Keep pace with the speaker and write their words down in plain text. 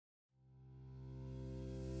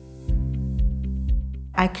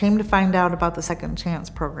I came to find out about the Second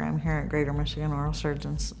Chance program here at Greater Michigan Oral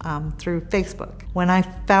Surgeons through Facebook. When I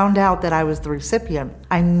found out that I was the recipient,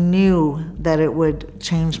 I knew that it would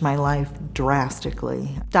change my life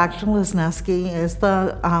drastically. Dr. Lesneski is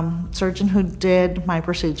the surgeon who did my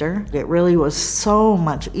procedure. It really was so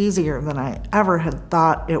much easier than I ever had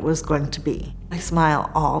thought it was going to be. I smile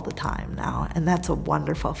all the time now, and that's a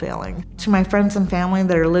wonderful feeling. To my friends and family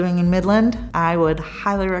that are living in Midland, I would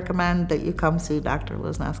highly recommend that you come see Dr.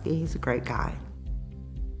 Lesneski. He's a great guy.